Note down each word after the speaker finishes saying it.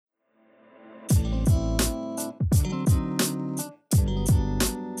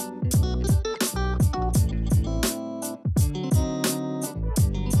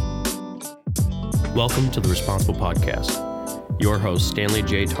Welcome to the Responsible Podcast. Your host, Stanley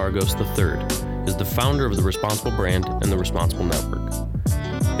J. Targos III, is the founder of the Responsible brand and the Responsible Network.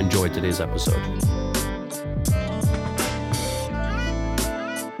 Enjoy today's episode.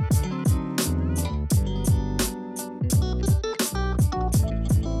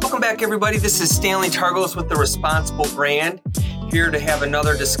 Welcome back, everybody. This is Stanley Targos with the Responsible brand, here to have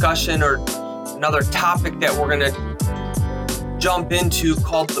another discussion or another topic that we're going to jump into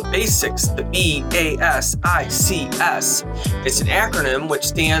called the basics, the BASICS. It's an acronym which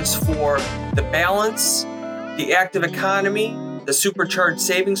stands for the balance, the active economy, the supercharged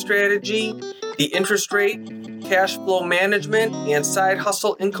saving strategy, the interest rate, cash flow management, and side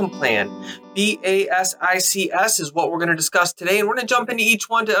hustle income plan. BASICS is what we're going to discuss today, and we're going to jump into each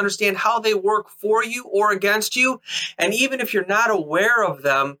one to understand how they work for you or against you, and even if you're not aware of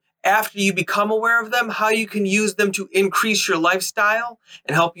them, after you become aware of them, how you can use them to increase your lifestyle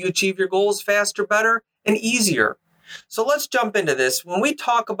and help you achieve your goals faster, better, and easier. So let's jump into this. When we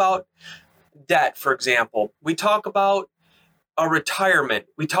talk about debt, for example, we talk about a retirement,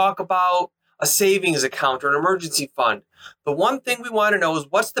 we talk about a savings account or an emergency fund. The one thing we want to know is,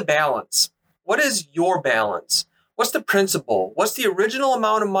 what's the balance? What is your balance? What's the principal? What's the original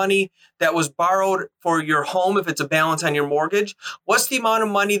amount of money that was borrowed for your home if it's a balance on your mortgage? What's the amount of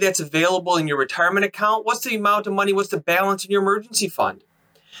money that's available in your retirement account? What's the amount of money? What's the balance in your emergency fund?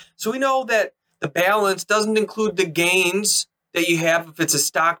 So we know that the balance doesn't include the gains that you have if it's a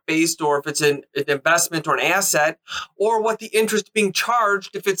stock-based or if it's an investment or an asset, or what the interest being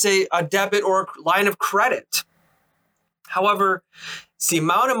charged if it's a debit or a line of credit. However, it's the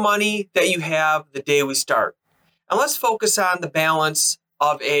amount of money that you have the day we start. And let's focus on the balance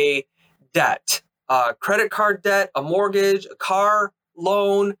of a debt, a credit card debt, a mortgage, a car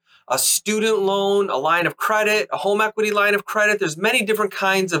loan, a student loan, a line of credit, a home equity line of credit. There's many different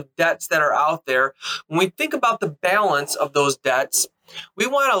kinds of debts that are out there. When we think about the balance of those debts, we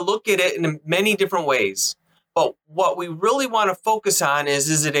want to look at it in many different ways. But what we really want to focus on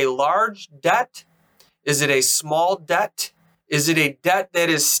is it a large debt? Is it a small debt? Is it a debt that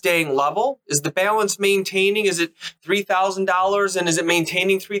is staying level? Is the balance maintaining? Is it $3,000 and is it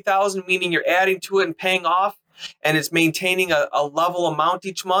maintaining $3,000, meaning you're adding to it and paying off and it's maintaining a level amount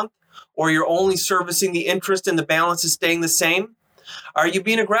each month? Or you're only servicing the interest and the balance is staying the same? Are you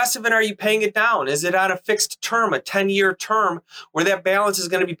being aggressive and are you paying it down? Is it on a fixed term, a 10-year term, where that balance is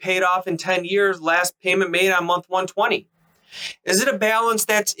going to be paid off in 10 years, last payment made on month 120? Is it a balance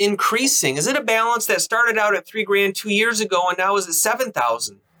that's increasing? Is it a balance that started out at $3,000 2 years ago and now is at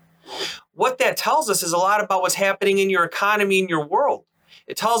 $7,000? What that tells us is a lot about what's happening in your economy, in your world.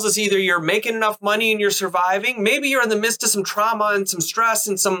 It tells us either you're making enough money and you're surviving. Maybe you're in the midst of some trauma and some stress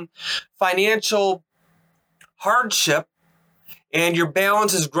and some financial hardship, and your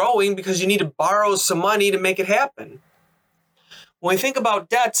balance is growing because you need to borrow some money to make it happen. When we think about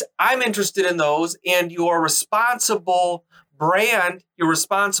debts, I'm interested in those, and your responsible brand, your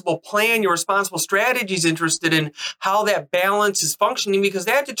responsible plan, your responsible strategy is interested in how that balance is functioning, because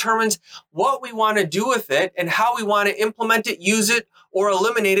that determines what we want to do with it and how we want to implement it, use it, or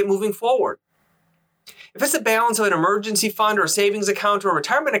eliminate it moving forward. If it's a balance of an emergency fund or a savings account or a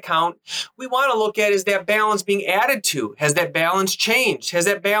retirement account, we want to look at, is that balance being added to? Has that balance changed? Has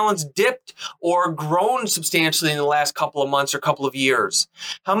that balance dipped or grown substantially in the last couple of months or couple of years?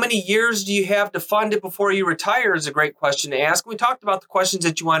 How many years do you have to fund it before you retire is a great question to ask. We talked about the questions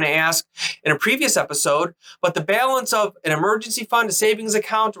that you want to ask in a previous episode, but the balance of an emergency fund, a savings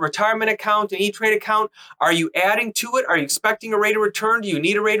account, a retirement account, an E-Trade account, are you adding to it? Are you expecting a rate of return? Do you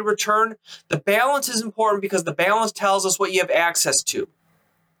need a rate of return? The balance is important because the balance tells us what you have access to.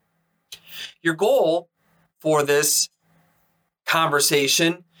 Your goal for this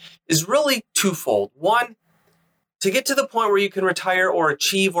conversation is really twofold. One, to get to the point where you can retire or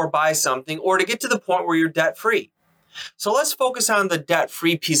achieve or buy something, or to get to the point where you're debt-free. So let's focus on the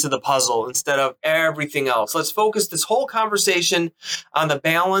debt-free piece of the puzzle instead of everything else. Let's focus this whole conversation on the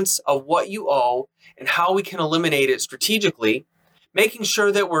balance of what you owe and how we can eliminate it strategically, making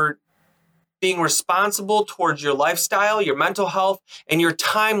sure that we're being responsible towards your lifestyle, your mental health, and your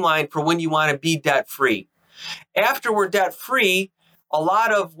timeline for when you want to be debt-free. After we're debt-free, a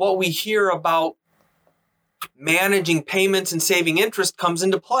lot of what we hear about managing payments and saving interest comes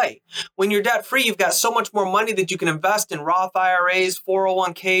into play. When you're debt-free, you've got so much more money that you can invest in Roth IRAs,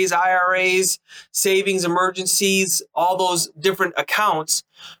 401ks, IRAs, savings, emergencies, all those different accounts.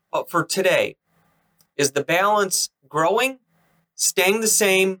 But for today, is the balance growing, staying the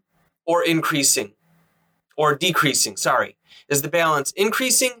same, or increasing or decreasing? Is the balance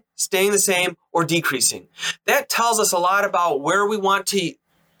increasing, staying the same, or decreasing? That tells us a lot about where we want to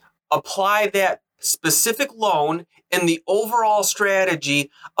apply that specific loan in the overall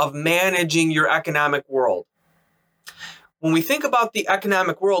strategy of managing your economic world. When we think about the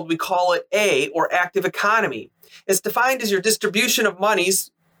economic world, we call it A, or active economy. It's defined as your distribution of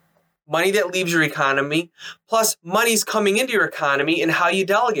monies, money that leaves your economy, plus monies coming into your economy and how you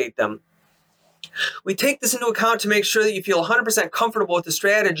delegate them. We take this into account to make sure that you feel 100% comfortable with the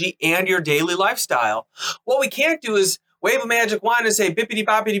strategy and your daily lifestyle. What we can't do is wave a magic wand and say, bippity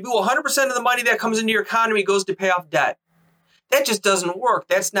boppity boo, 100% of the money that comes into your economy goes to pay off debt. That just doesn't work.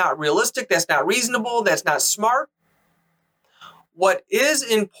 That's not realistic. That's not reasonable. That's not smart. What is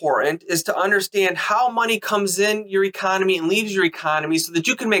important is to understand how money comes in your economy and leaves your economy so that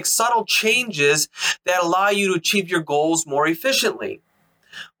you can make subtle changes that allow you to achieve your goals more efficiently.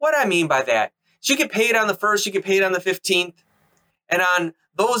 What I mean by that is you get paid on the 1st, you get paid on the 15th, and on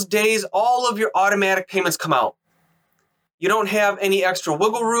those days, all of your automatic payments come out. You don't have any extra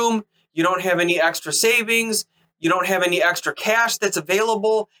wiggle room. You don't have any extra savings. You don't have any extra cash that's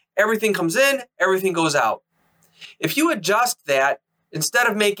available. Everything comes in, everything goes out. If you adjust that, instead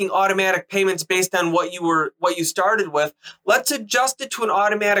of making automatic payments based on what you started with, let's adjust it to an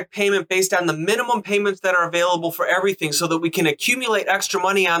automatic payment based on the minimum payments that are available for everything so that we can accumulate extra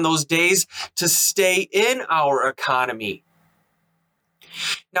money on those days to stay in our economy.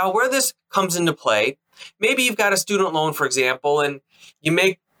 Now, where this comes into play, maybe you've got a student loan, for example, and you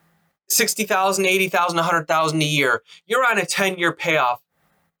make $60,000, $80,000, $100,000 a year. You're on a 10-year payoff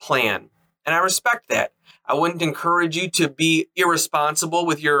plan, and I respect that. I wouldn't encourage you to be irresponsible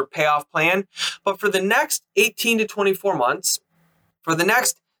with your payoff plan, but for the next 18 to 24 months, for the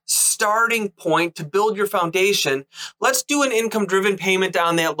next starting point to build your foundation, let's do an income-driven payment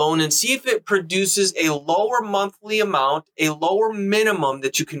on that loan and see if it produces a lower monthly amount, a lower minimum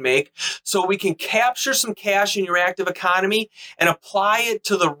that you can make, so we can capture some cash in your active economy and apply it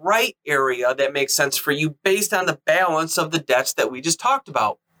to the right area that makes sense for you based on the balance of the debts that we just talked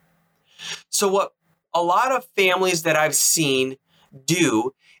about. So what a lot of families that I've seen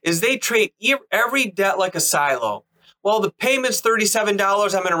do is they treat every debt like a silo. Well, the payment's $37,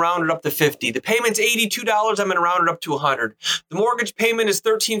 I'm going to round it up to $50. The payment's $82, I'm going to round it up to $100. The mortgage payment is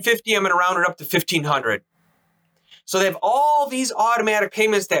 $1,350, I'm going to round it up to $1,500. So they have all these automatic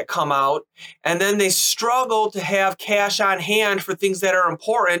payments that come out, and then they struggle to have cash on hand for things that are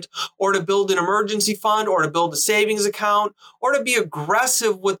important, or to build an emergency fund, or to build a savings account, or to be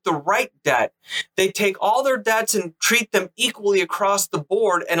aggressive with the right debt. They take all their debts and treat them equally across the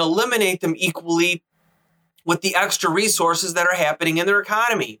board and eliminate them equally with the extra resources that are happening in their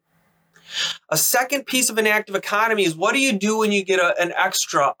economy. A second piece of an active economy is, what do you do when you get an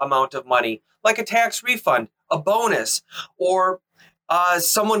extra amount of money, like a tax refund, a bonus, or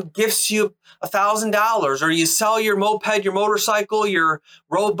someone gifts you $1,000, or you sell your moped, your motorcycle, your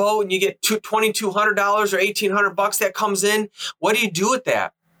rowboat, and you get $2,200 or $1,800 that comes in. What do you do with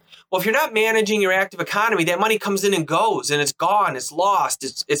that? Well, if you're not managing your active economy, that money comes in and goes, and it's gone, it's lost.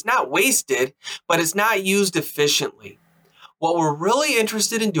 It's not wasted, but it's not used efficiently. What we're really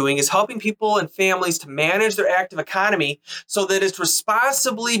interested in doing is helping people and families to manage their active economy so that it's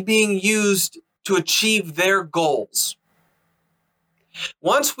responsibly being used to achieve their goals.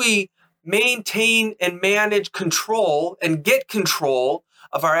 Once we maintain and manage control and get control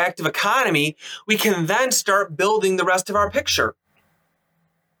of our active economy, we can then start building the rest of our picture.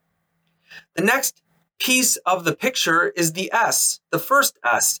 The next piece of the picture is the S, the first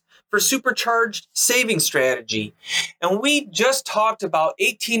S, for supercharged saving strategy. And we just talked about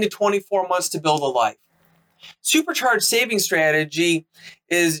 18 to 24 months to build a life. Supercharged saving strategy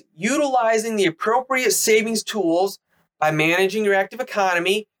is utilizing the appropriate savings tools by managing your active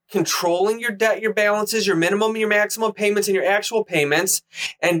economy, controlling your debt, your balances, your minimum, your maximum payments, and your actual payments,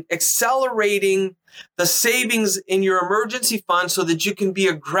 and accelerating the savings in your emergency fund so that you can be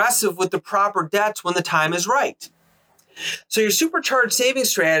aggressive with the proper debts when the time is right. So your supercharged saving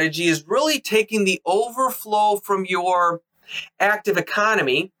strategy is really taking the overflow from your active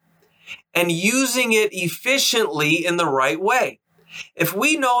economy and using it efficiently in the right way. If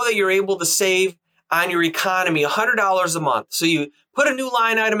we know that you're able to save on your economy $100 a month, so you put a new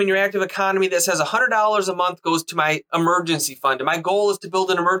line item in your active economy that says $100 a month goes to my emergency fund, and my goal is to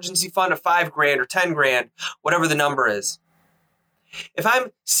build an emergency fund of $5,000 or $10,000, whatever the number is. If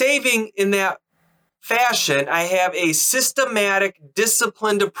I'm saving in that fashion, I have a systematic,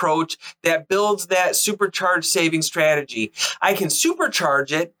 disciplined approach that builds that supercharged saving strategy. I can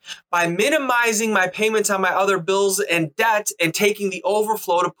supercharge it by minimizing my payments on my other bills and debts and taking the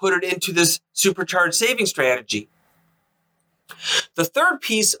overflow to put it into this supercharged saving strategy. The third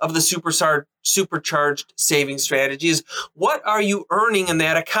piece of the supercharged savings strategy is, what are you earning in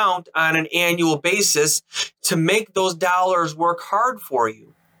that account on an annual basis to make those dollars work hard for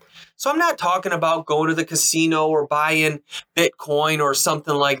you? So I'm not talking about going to the casino or buying Bitcoin or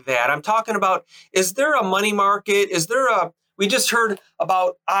something like that. I'm talking about, is there a money market? We just heard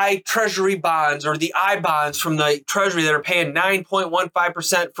about Treasury bonds, or the I bonds from the Treasury that are paying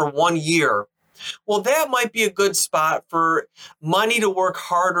 9.15% for 1 year. Well, that might be a good spot for money to work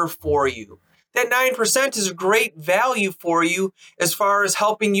harder for you. That 9% is a great value for you as far as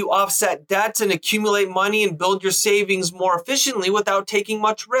helping you offset debts and accumulate money and build your savings more efficiently without taking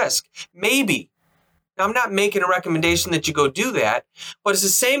much risk. Maybe. Now, I'm not making a recommendation that you go do that, but it's the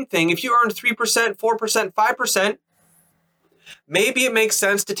same thing. If you earn 3%, 4%, 5%, maybe it makes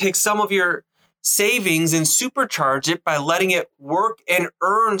sense to take some of your savings and supercharge it by letting it work and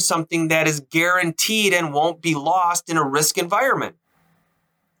earn something that is guaranteed and won't be lost in a risk environment.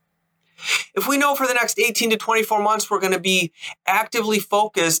 If we know for the next 18 to 24 months we're going to be actively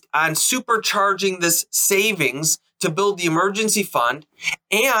focused on supercharging this savings to build the emergency fund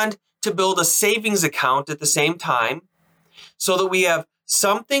and to build a savings account at the same time, so that we have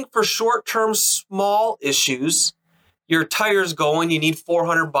something for short-term small issues. Your tire's going, you need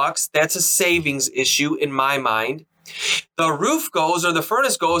 $400. That's a savings issue in my mind. The roof goes or the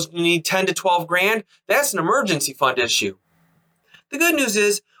furnace goes, you need 10 to 12 grand. That's an emergency fund issue. The good news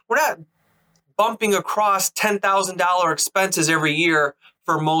is we're not bumping across $10,000 expenses every year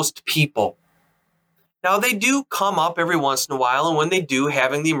for most people. Now, they do come up every once in a while, and when they do,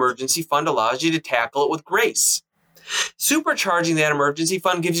 having the emergency fund allows you to tackle it with grace. Supercharging that emergency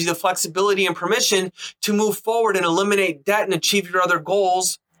fund gives you the flexibility and permission to move forward and eliminate debt and achieve your other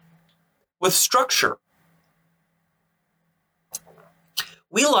goals with structure.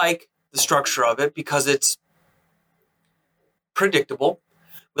 We like the structure of it because it's predictable.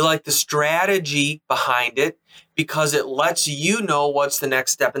 We like the strategy behind it because it lets you know what's the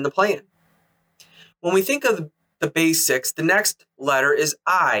next step in the plan. When we think of the basics, the next letter is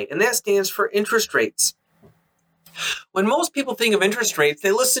I, and that stands for interest rates. When most people think of interest rates,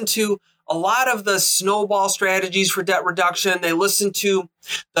 they listen to a lot of the snowball strategies for debt reduction. They listen to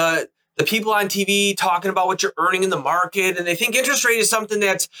the people on TV talking about what you're earning in the market, and they think interest rate is something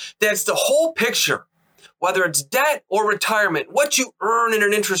that's the whole picture. Whether it's debt or retirement, what you earn in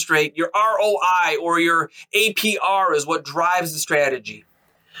an interest rate, your ROI or your APR is what drives the strategy.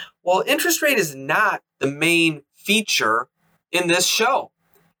 Well, interest rate is not the main feature in this show.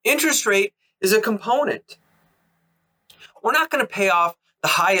 Interest rate is a component. We're not going to pay off the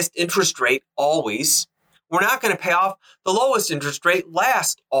highest interest rate always. We're not going to pay off the lowest interest rate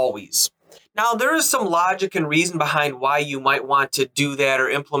last always. Now, there is some logic and reason behind why you might want to do that or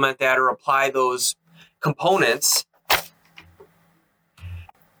implement that or apply those components,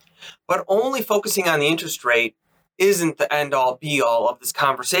 but only focusing on the interest rate isn't the end-all be-all of this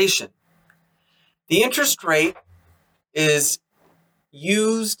conversation. The interest rate is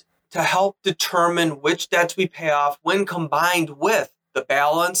used to help determine which debts we pay off when combined with the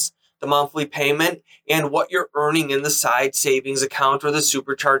balance, the monthly payment, and what you're earning in the side savings account or the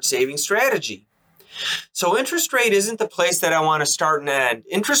supercharged savings strategy. So interest rate isn't the place that I want to start and end.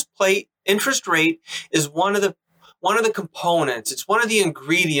 Interest rate is one of the components. It's one of the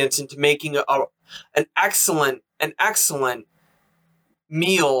ingredients into making an excellent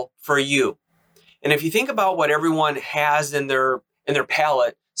meal for you. And if you think about what everyone has in their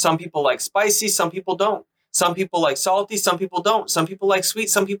palate, some people like spicy, some people don't. Some people like salty, some people don't. Some people like sweet,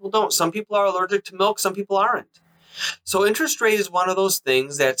 some people don't. Some people are allergic to milk, some people aren't. So interest rate is one of those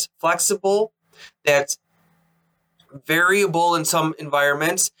things that's flexible, that's variable in some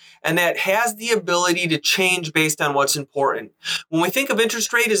environments, and that has the ability to change based on what's important. When we think of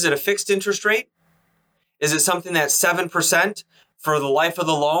interest rate, is it a fixed interest rate? Is it something that's 7% for the life of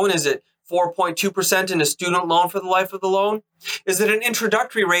the loan? Is it 4.2% in a student loan for the life of the loan? Is it an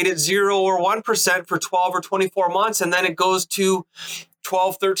introductory rate at 0 or 1% for 12 or 24 months, and then it goes to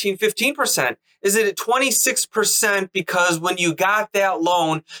 12, 13, 15%? Is it at 26% because when you got that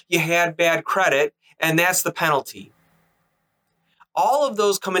loan, you had bad credit, and that's the penalty? All of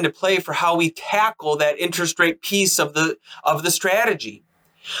those come into play for how we tackle that interest rate piece of the strategy.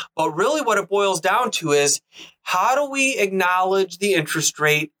 But really what it boils down to is, how do we acknowledge the interest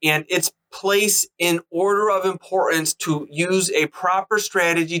rate and its place in order of importance to use a proper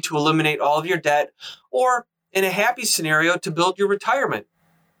strategy to eliminate all of your debt, or in a happy scenario, to build your retirement?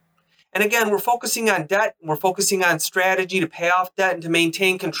 And again, we're focusing on debt. We're focusing on strategy to pay off debt and to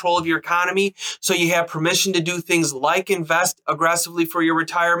maintain control of your economy so you have permission to do things like invest aggressively for your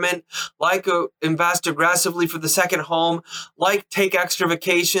retirement, like invest aggressively for the second home, like take extra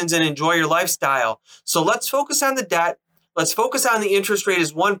vacations and enjoy your lifestyle. So let's focus on the debt. Let's focus on the interest rate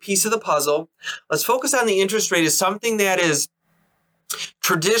as one piece of the puzzle. Let's focus on the interest rate as something that is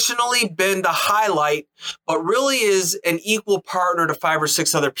traditionally been the highlight, but really is an equal partner to 5 or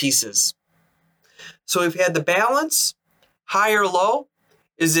 6 other pieces. So we've had the balance, high or low.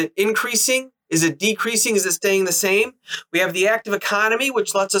 Is it increasing? Is it decreasing? Is it staying the same? We have the active economy,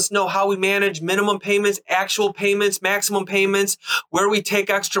 which lets us know how we manage minimum payments, actual payments, maximum payments, where we take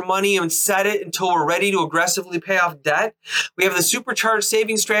extra money and set it until we're ready to aggressively pay off debt. We have the supercharged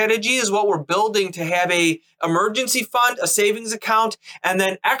saving strategy is what we're building to have a emergency fund, a savings account, and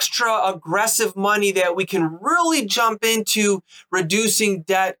then extra aggressive money that we can really jump into reducing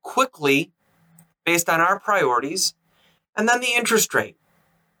debt quickly based on our priorities. And then the interest rate,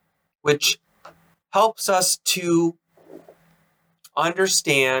 which helps us to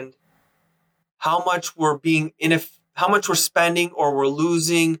understand how much we're how much we're spending or we're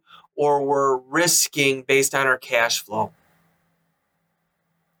losing or we're risking based on our cash flow.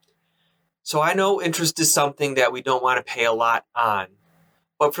 So I know interest is something that we don't want to pay a lot on,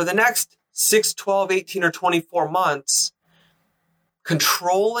 but for the next 6, 12, 18, or 24 months,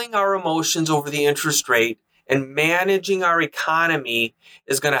 controlling our emotions over the interest rate and managing our economy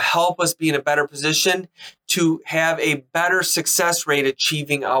is going to help us be in a better position to have a better success rate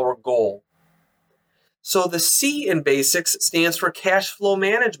achieving our goal. So the C in basics stands for cash flow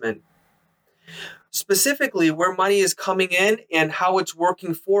management. Specifically, where money is coming in and how it's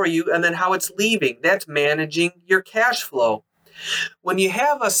working for you and then how it's leaving. That's managing your cash flow. When you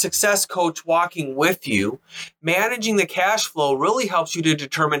have a success coach walking with you, managing the cash flow really helps you to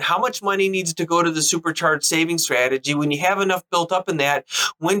determine how much money needs to go to the supercharged saving strategy. When you have enough built up in that,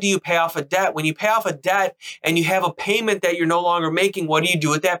 when do you pay off a debt? When you pay off a debt and you have a payment that you're no longer making, what do you do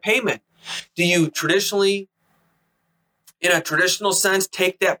with that payment? Do you traditionally, in a traditional sense,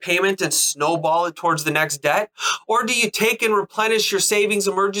 take that payment and snowball it towards the next debt? Or do you take and replenish your savings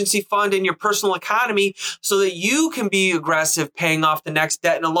emergency fund and your personal economy so that you can be aggressive paying off the next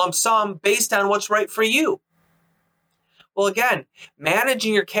debt in a lump sum based on what's right for you? Well, again,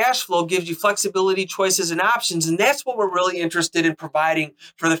 managing your cash flow gives you flexibility, choices, and options, and that's what we're really interested in providing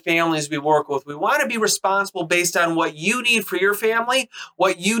for the families we work with. We want to be responsible based on what you need for your family,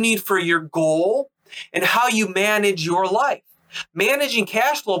 what you need for your goal, and how you manage your life. Managing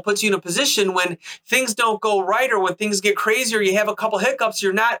cash flow puts you in a position when things don't go right or when things get crazy or you have a couple hiccups,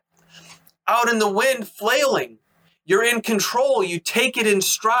 you're not out in the wind flailing. You're in control. You take it in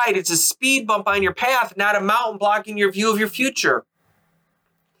stride. It's a speed bump on your path, not a mountain blocking your view of your future.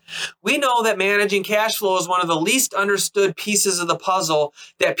 We know that managing cash flow is one of the least understood pieces of the puzzle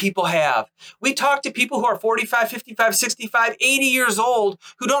that people have. We talk to people who are 45, 55, 65, 80 years old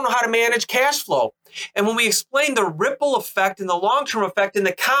who don't know how to manage cash flow. And when we explain the ripple effect and the long-term effect and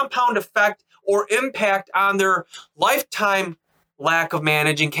the compound effect or impact on their lifetime lack of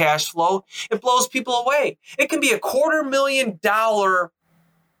managing cash flow, it blows people away. It can be a $250,000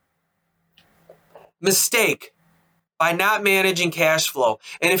 mistake by not managing cash flow.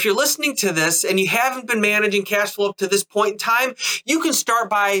 And if you're listening to this and you haven't been managing cash flow up to this point in time, you can start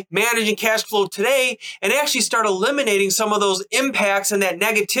by managing cash flow today and actually start eliminating some of those impacts and that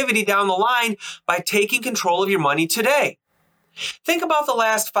negativity down the line by taking control of your money today. Think about the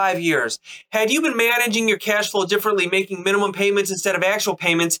last 5 years. Had you been managing your cash flow differently, making minimum payments instead of actual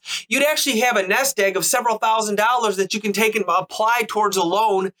payments, you'd actually have a nest egg of several $1,000s that you can take and apply towards a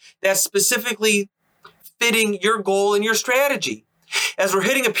loan that's specifically fitting your goal and your strategy. As we're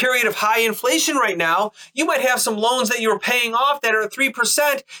hitting a period of high inflation right now, you might have some loans that you're paying off that are at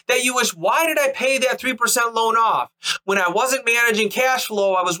 3% that you wish, why did I pay that 3% loan off? When I wasn't managing cash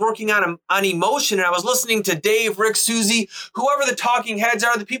flow, I was working on emotion and I was listening to Dave, Rick, Susie, whoever the talking heads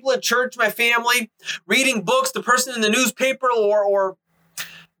are, the people at church, my family, reading books, the person in the newspaper or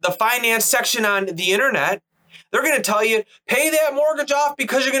the finance section on the internet. They're going to tell you, pay that mortgage off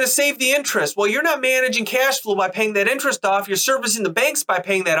because you're going to save the interest. Well, you're not managing cash flow by paying that interest off. You're servicing the banks by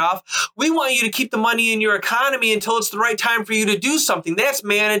paying that off. We want you to keep the money in your economy until it's the right time for you to do something. That's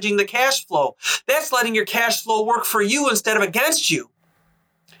managing the cash flow. That's letting your cash flow work for you instead of against you.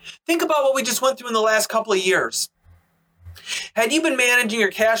 Think about what we just went through in the last couple of years. Had you been managing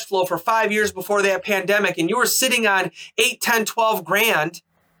your cash flow for 5 years before that pandemic and you were sitting on 8, 10, 12 grand,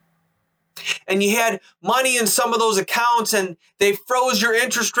 and you had money in some of those accounts and they froze your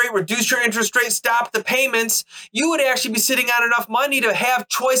interest rate, reduced your interest rate, stopped the payments, you would actually be sitting on enough money to have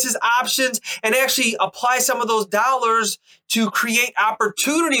choices, options, and actually apply some of those dollars to create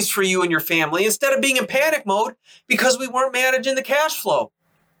opportunities for you and your family instead of being in panic mode because we weren't managing the cash flow.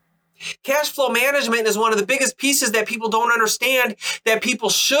 Cash flow management is one of the biggest pieces that people don't understand, that people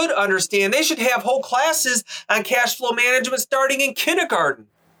should understand. They should have whole classes on cash flow management starting in kindergarten.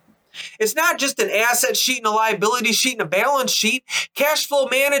 It's not just an asset sheet and a liability sheet and a balance sheet. Cash flow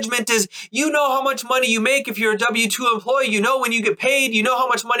management is, you know how much money you make if you're a W-2 employee. You know when you get paid. You know how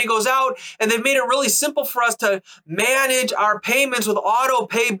much money goes out. And they've made it really simple for us to manage our payments with auto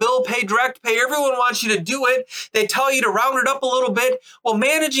pay, bill pay, direct pay. Everyone wants you to do it. They tell you to round it up a little bit. Well,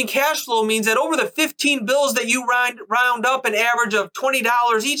 managing cash flow means that over the 15 bills that you round up an average of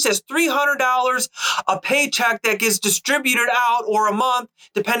 $20 each, that's $300 a paycheck that gets distributed out, or a month,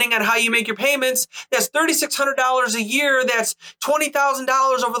 depending on how you make your payments. That's $3,600 a year. That's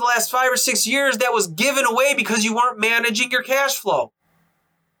 $20,000 over the last 5 or 6 years that was given away because you weren't managing your cash flow.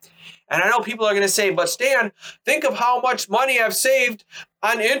 And I know people are going to say, but Stan, think of how much money I've saved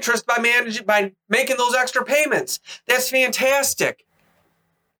on interest by making those extra payments. That's fantastic.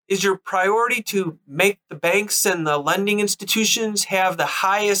 Is your priority to make the banks and the lending institutions have the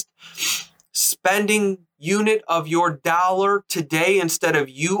highest spending unit of your dollar today instead of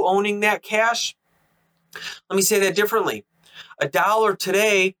you owning that cash? Let me say that differently. A dollar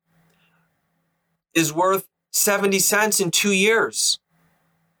today is worth 70 cents in 2 years,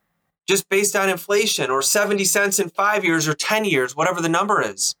 just based on inflation, or 70 cents in 5 years or 10 years, whatever the number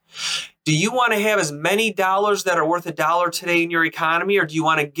is. Do you want to have as many dollars that are worth a dollar today in your economy, or do you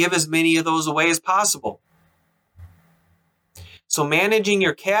want to give as many of those away as possible? So managing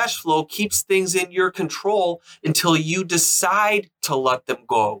your cash flow keeps things in your control until you decide to let them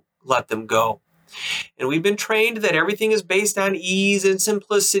go. And we've been trained that everything is based on ease and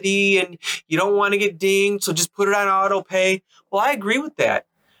simplicity, and you don't want to get dinged, so just put it on auto pay. Well, I agree with that,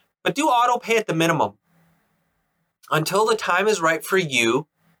 but do auto pay at the minimum until the time is right for you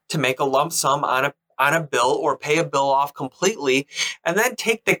to make a lump sum on a bill or pay a bill off completely, and then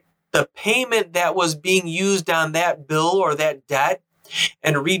take the payment that was being used on that bill or that debt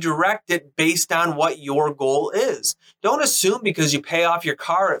and redirect it based on what your goal is. Don't assume because you pay off your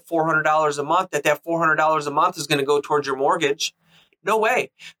car at $400 a month that $400 a month is going to go towards your mortgage. No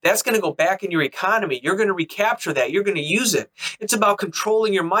way. That's going to go back in your economy. You're going to recapture that. You're going to use it. It's about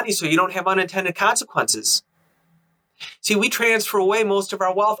controlling your money so you don't have unintended consequences. See, we transfer away most of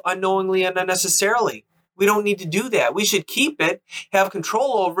our wealth unknowingly and unnecessarily. We don't need to do that. We should keep it, have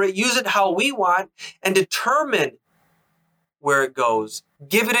control over it, use it how we want, and determine where it goes.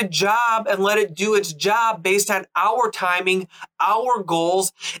 Give it a job and let it do its job based on our timing, our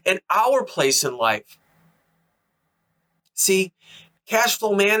goals, and our place in life. See, cash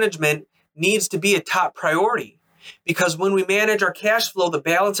flow management needs to be a top priority, because when we manage our cash flow, the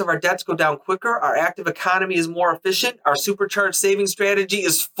balance of our debts go down quicker, our active economy is more efficient, our supercharged saving strategy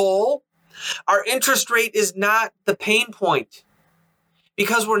is full, our interest rate is not the pain point,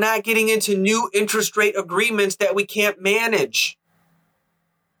 because we're not getting into new interest rate agreements that we can't manage.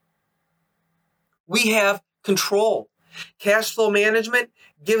 We have control. Cash flow management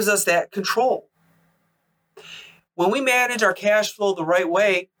gives us that control. When we manage our cash flow the right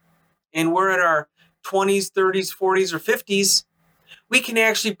way, and we're in our 20s, 30s, 40s, or 50s, we can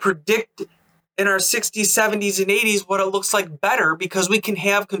actually predict in our 60s, 70s, and 80s what it looks like better, because we can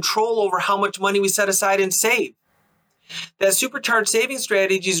have control over how much money we set aside and save. That supercharged saving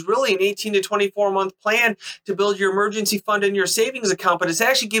strategy is really an 18 to 24 month plan to build your emergency fund in your savings account, but it's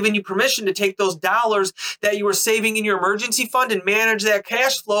actually giving you permission to take those dollars that you were saving in your emergency fund and manage that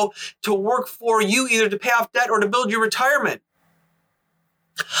cash flow to work for you, either to pay off debt or to build your retirement.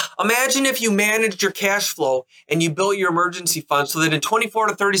 Imagine if you managed your cash flow and you built your emergency fund so that in 24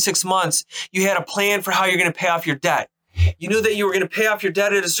 to 36 months, you had a plan for how you're going to pay off your debt. You knew that you were going to pay off your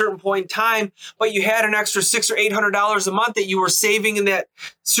debt at a certain point in time, but you had an extra $600 or $800 a month that you were saving in that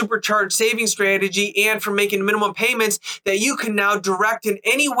supercharged saving strategy and from making minimum payments that you can now direct in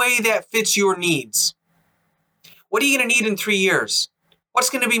any way that fits your needs. What are you going to need in 3 years? What's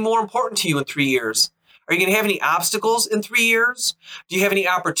going to be more important to you in 3 years? Are you going to have any obstacles in 3 years? Do you have any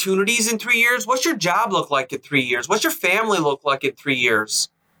opportunities in 3 years? What's your job look like in 3 years? What's your family look like in 3 years?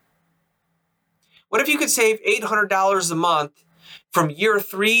 What if you could save $800 a month from year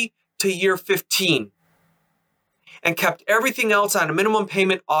 3 to year 15 and kept everything else on a minimum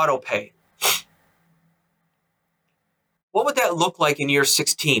payment auto pay? What would that look like in year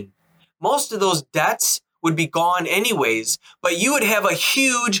 16? Most of those debts would be gone anyways, but you would have a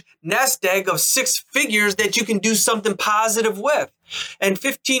huge nest egg of 6 figures that you can do something positive with. And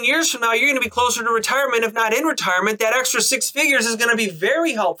 15 years from now, you're going to be closer to retirement. If not in retirement, that extra 6 figures is going to be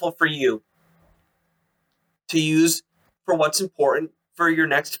very helpful for you to use for what's important for your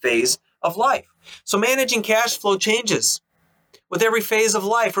next phase of life. So managing cash flow changes with every phase of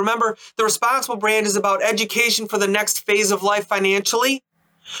life. Remember, the Responsible Brand is about education for the next phase of life financially.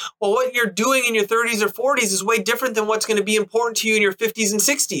 Well, what you're doing in your 30s or 40s is way different than what's going to be important to you in your 50s and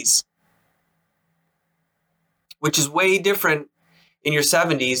 60s, which is way different in your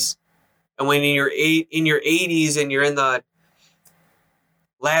 70s. And when in your 80s and you're in the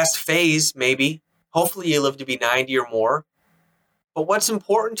last phase, maybe, hopefully you live to be 90 or more. But what's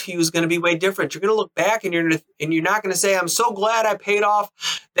important to you is going to be way different. You're going to look back and you're not going to say, I'm so glad I paid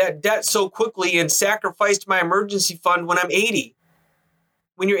off that debt so quickly and sacrificed my emergency fund when I'm 80.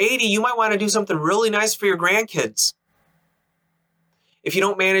 When you're 80, you might want to do something really nice for your grandkids. If you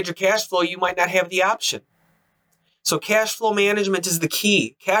don't manage your cash flow, you might not have the option. So cash flow management is the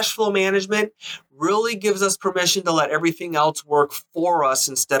key. Cash flow management really gives us permission to let everything else work for us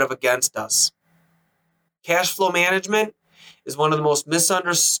instead of against us. Cash flow management is one of the most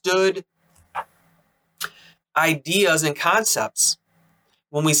misunderstood ideas and concepts.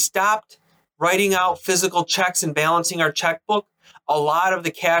 When we stopped writing out physical checks and balancing our checkbook, a lot of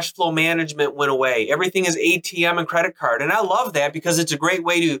the cash flow management went away. Everything is ATM and credit card. And I love that because it's a great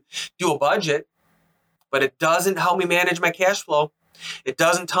way to do a budget, but it doesn't help me manage my cash flow. It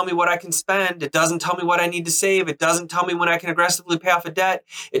doesn't tell me what I can spend. It doesn't tell me what I need to save. It doesn't tell me when I can aggressively pay off a debt.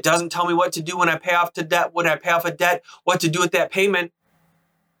 It doesn't tell me what to do when I pay off a debt, what to do with that payment.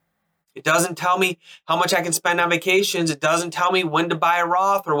 It doesn't tell me how much I can spend on vacations. It doesn't tell me when to buy a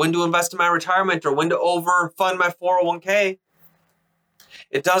Roth or when to invest in my retirement or when to overfund my 401k.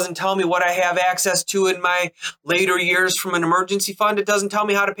 It doesn't tell me what I have access to in my later years from an emergency fund. It doesn't tell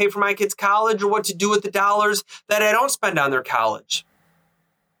me how to pay for my kids' college or what to do with the dollars that I don't spend on their college.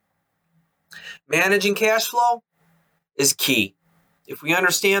 Managing cash flow is key. If we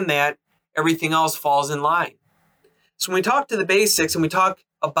understand that, everything else falls in line. So when we talk to the basics and we talk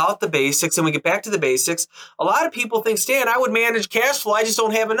about the basics and we get back to the basics, a lot of people think, Stan, I would manage cash flow. I just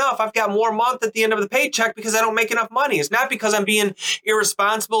don't have enough. I've got more month at the end of the paycheck because I don't make enough money. It's not because I'm being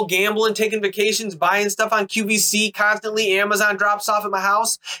irresponsible, gambling, taking vacations, buying stuff on QVC constantly. Amazon drops off at my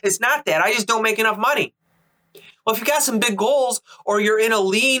house. It's not that. I just don't make enough money. Well, if you've got some big goals or you're in a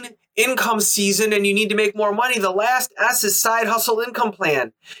lean income season and you need to make more money, the last S is side hustle income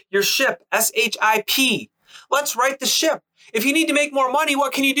plan. Your SHIP, SHIP. Let's write the SHIP. If you need to make more money,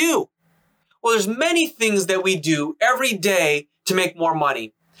 what can you do? Well, there's many things that we do every day to make more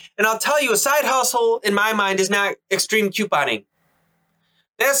money. And I'll tell you, a side hustle, in my mind, is not extreme couponing.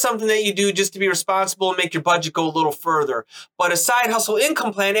 That's something that you do just to be responsible and make your budget go a little further. But a side hustle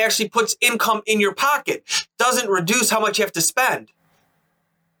income plan actually puts income in your pocket, doesn't reduce how much you have to spend.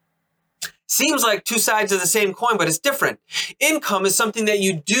 Seems like two sides of the same coin, but it's different. Income is something that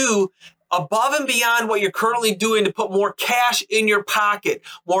you do above and beyond what you're currently doing to put more cash in your pocket,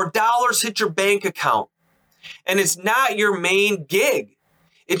 more dollars hit your bank account. And it's not your main gig.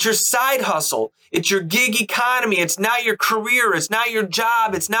 It's your side hustle. It's your gig economy. It's not your career. It's not your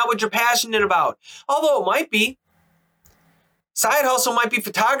job. It's not what you're passionate about. Although it might be. Side hustle might be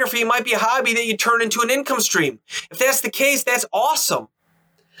photography. It might be a hobby that you turn into an income stream. If that's the case, that's awesome.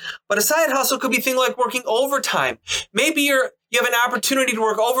 But a side hustle could be things like working overtime. Maybe you have an opportunity to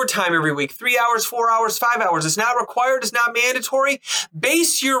work overtime every week, 3 hours, 4 hours, 5 hours. It's not required. It's not mandatory.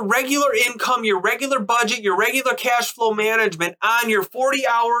 Base your regular income, your regular budget, your regular cash flow management on your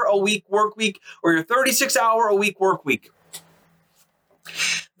 40-hour-a-week work week or your 36-hour-a-week work week.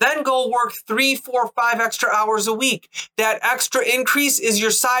 Then go work 3, 4, 5 extra hours a week. That extra increase is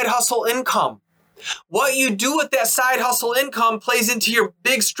your side hustle income. What you do with that side hustle income plays into your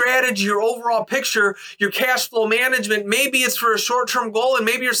big strategy, your overall picture, your cash flow management. Maybe it's for a short-term goal, and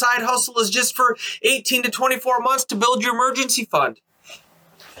maybe your side hustle is just for 18 to 24 months to build your emergency fund.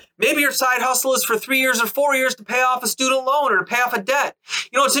 Maybe your side hustle is for 3 years or 4 years to pay off a student loan or to pay off a debt.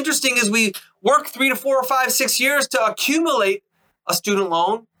 You know, what's interesting is we work 3 to 4 or 5, 6 years to accumulate a student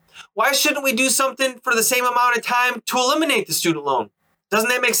loan. Why shouldn't we do something for the same amount of time to eliminate the student loan? Doesn't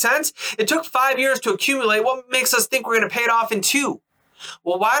that make sense? It took 5 years to accumulate. What makes us think we're going to pay it off in 2?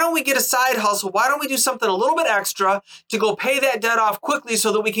 Well, why don't we get a side hustle? Why don't we do something a little bit extra to go pay that debt off quickly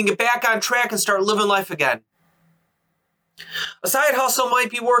so that we can get back on track and start living life again? A side hustle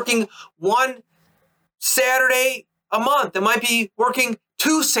might be working 1 Saturday a month. It might be working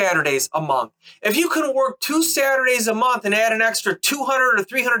 2 Saturdays a month. If you can work 2 Saturdays a month and add an extra $200 or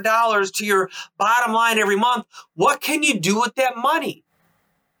 $300 to your bottom line every month, what can you do with that money?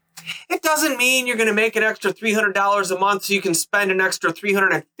 It doesn't mean you're going to make an extra $300 a month so you can spend an extra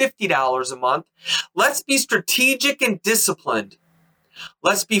 $350 a month. Let's be strategic and disciplined.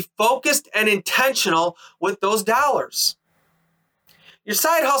 Let's be focused and intentional with those dollars. Your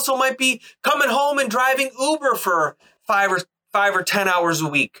side hustle might be coming home and driving Uber for 5 or 10 hours a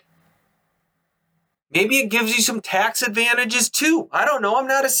week. Maybe it gives you some tax advantages too. I don't know. I'm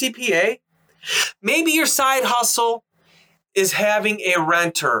not a CPA. Maybe your side hustle is having a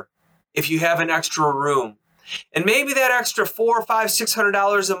renter if you have an extra room. And maybe that extra $400, $500,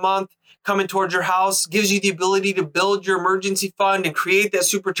 $600 a month coming towards your house gives you the ability to build your emergency fund and create that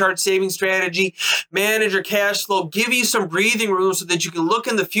supercharged saving strategy, manage your cash flow, give you some breathing room so that you can look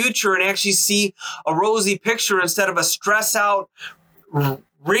in the future and actually see a rosy picture instead of a stress out,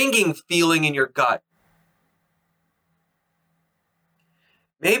 ringing feeling in your gut.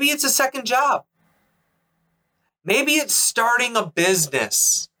 Maybe it's a second job. Maybe it's starting a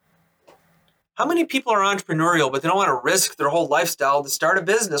business. How many people are entrepreneurial, but they don't want to risk their whole lifestyle to start a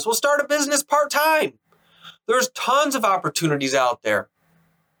business? Well, start a business part-time. There's tons of opportunities out there.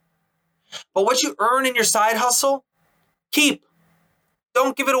 But what you earn in your side hustle, keep.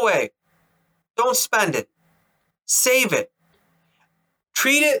 Don't give it away. Don't spend it. Save it.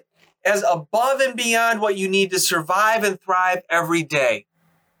 Treat it as above and beyond what you need to survive and thrive every day.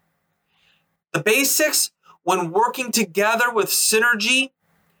 The basics, when working together with synergy,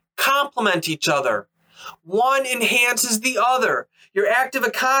 complement each other. One enhances the other. Your active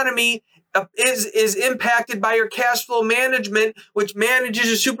economy is impacted by your cash flow management, which manages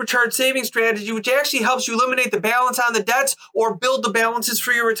your supercharged saving strategy, which actually helps you eliminate the balance on the debts or build the balances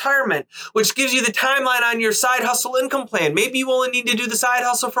for your retirement, which gives you the timeline on your side hustle income plan. Maybe you only need to do the side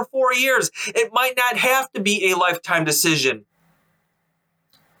hustle for 4 years. It might not have to be a lifetime decision.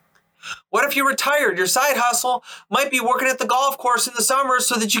 What if you're retired? Your side hustle might be working at the golf course in the summer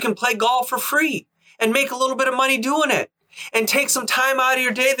so that you can play golf for free and make a little bit of money doing it and take some time out of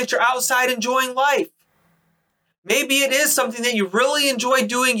your day that you're outside enjoying life. Maybe it is something that you really enjoy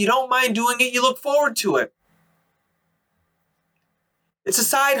doing. You don't mind doing it. You look forward to it. It's a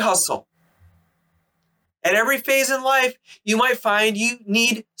side hustle. At every phase in life, you might find you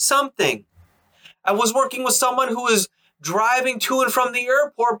need something. I was working with someone who was driving to and from the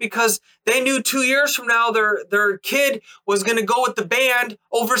airport because they knew 2 years from now their kid was going to go with the band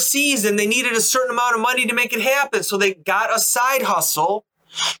overseas and they needed a certain amount of money to make it happen. So they got a side hustle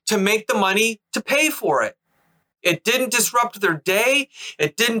to make the money to pay for it. It didn't disrupt their day.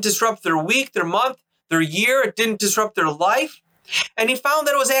 It didn't disrupt their week, their month, their year. It didn't disrupt their life. And he found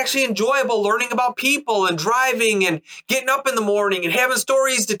that it was actually enjoyable learning about people and driving and getting up in the morning and having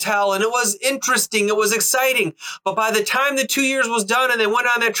stories to tell. And it was interesting. It was exciting. But by the time the 2 years was done and they went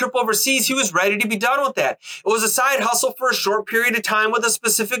on that trip overseas, he was ready to be done with that. It was a side hustle for a short period of time with a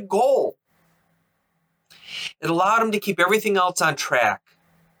specific goal. It allowed him to keep everything else on track.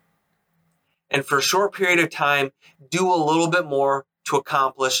 And for a short period of time, do a little bit more to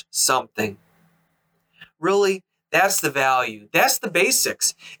accomplish something. Really, that's the value. That's the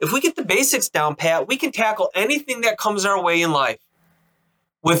basics. If we get the basics down pat, we can tackle anything that comes our way in life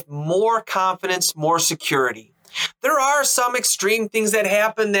with more confidence, more security. There are some extreme things that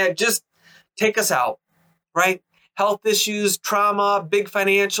happen that just take us out, right? Health issues, trauma, big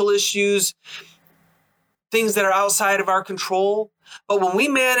financial issues, things that are outside of our control. But when we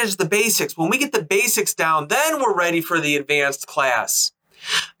manage the basics, when we get the basics down, then we're ready for the advanced class.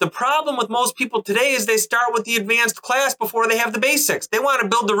 The problem with most people today is they start with the advanced class before they have the basics. They want to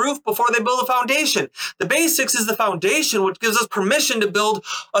build the roof before they build the foundation. The basics is the foundation, which gives us permission to build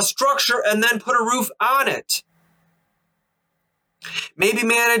a structure and then put a roof on it. Maybe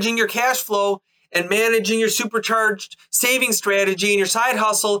managing your cash flow and managing your supercharged saving strategy and your side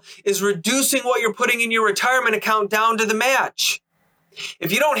hustle is reducing what you're putting in your retirement account down to the match.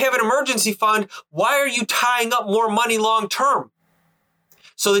 If you don't have an emergency fund, why are you tying up more money long term?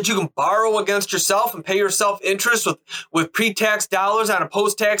 So that you can borrow against yourself and pay yourself interest with pre-tax dollars on a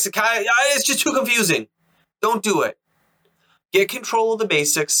post-tax account? It's just too confusing. Don't do it. Get control of the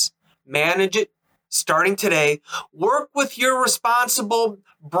basics. Manage it starting today. Work with your responsible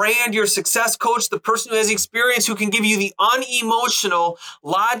brand, your success coach, the person who has experience, who can give you the unemotional,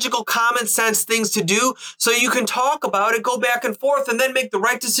 logical, common sense things to do so you can talk about it, go back and forth, and then make the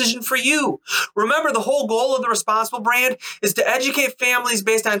right decision for you. Remember, the whole goal of the responsible brand is to educate families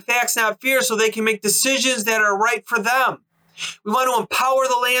based on facts, not fear, so they can make decisions that are right for them. We want to empower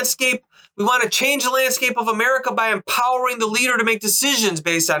the landscape. We want to change the landscape of America by empowering the leader to make decisions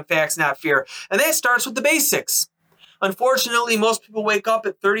based on facts, not fear. And that starts with the basics. Unfortunately, most people wake up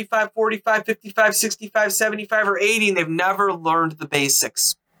at 35, 45, 55, 65, 75, or 80, and they've never learned the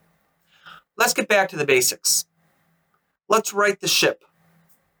basics. Let's get back to the basics. Let's right the ship.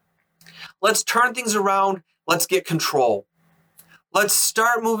 Let's turn things around. Let's get control. Let's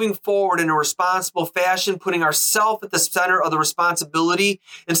start moving forward in a responsible fashion, putting ourselves at the center of the responsibility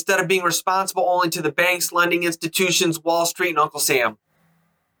instead of being responsible only to the banks, lending institutions, Wall Street, and Uncle Sam.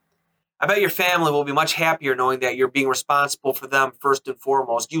 I bet your family will be much happier knowing that you're being responsible for them first and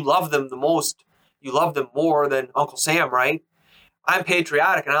foremost. You love them the most. You love them more than Uncle Sam, right? I'm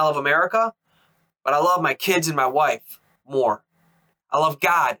patriotic and I love America, but I love my kids and my wife more. I love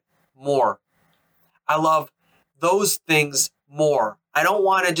God more. I love those things more. I don't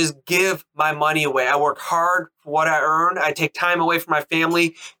want to just give my money away. I work hard for what I earn. I take time away from my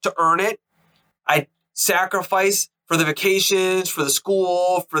family to earn it. I sacrifice for the vacations, for the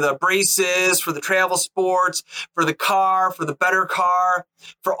school, for the braces, for the travel sports, for the car, for the better car,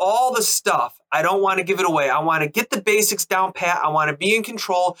 for all the stuff. I don't want to give it away. I want to get the basics down pat. I want to be in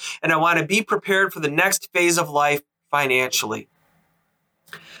control, and I want to be prepared for the next phase of life financially.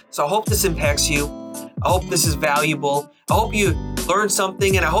 So I hope this impacts you. I hope this is valuable. I hope you learned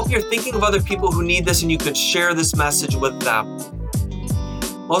something, and I hope you're thinking of other people who need this and you could share this message with them.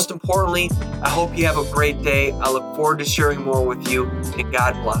 Most importantly, I hope you have a great day. I look forward to sharing more with you, and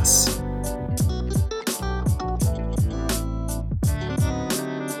God bless.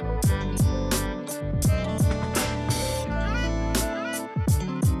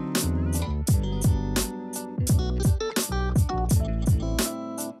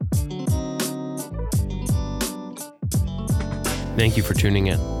 Thank you for tuning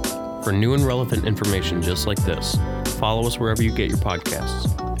in. For new and relevant information just like this, follow us wherever you get your podcasts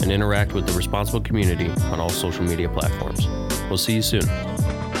and interact with the responsible community on all social media platforms. We'll see you soon.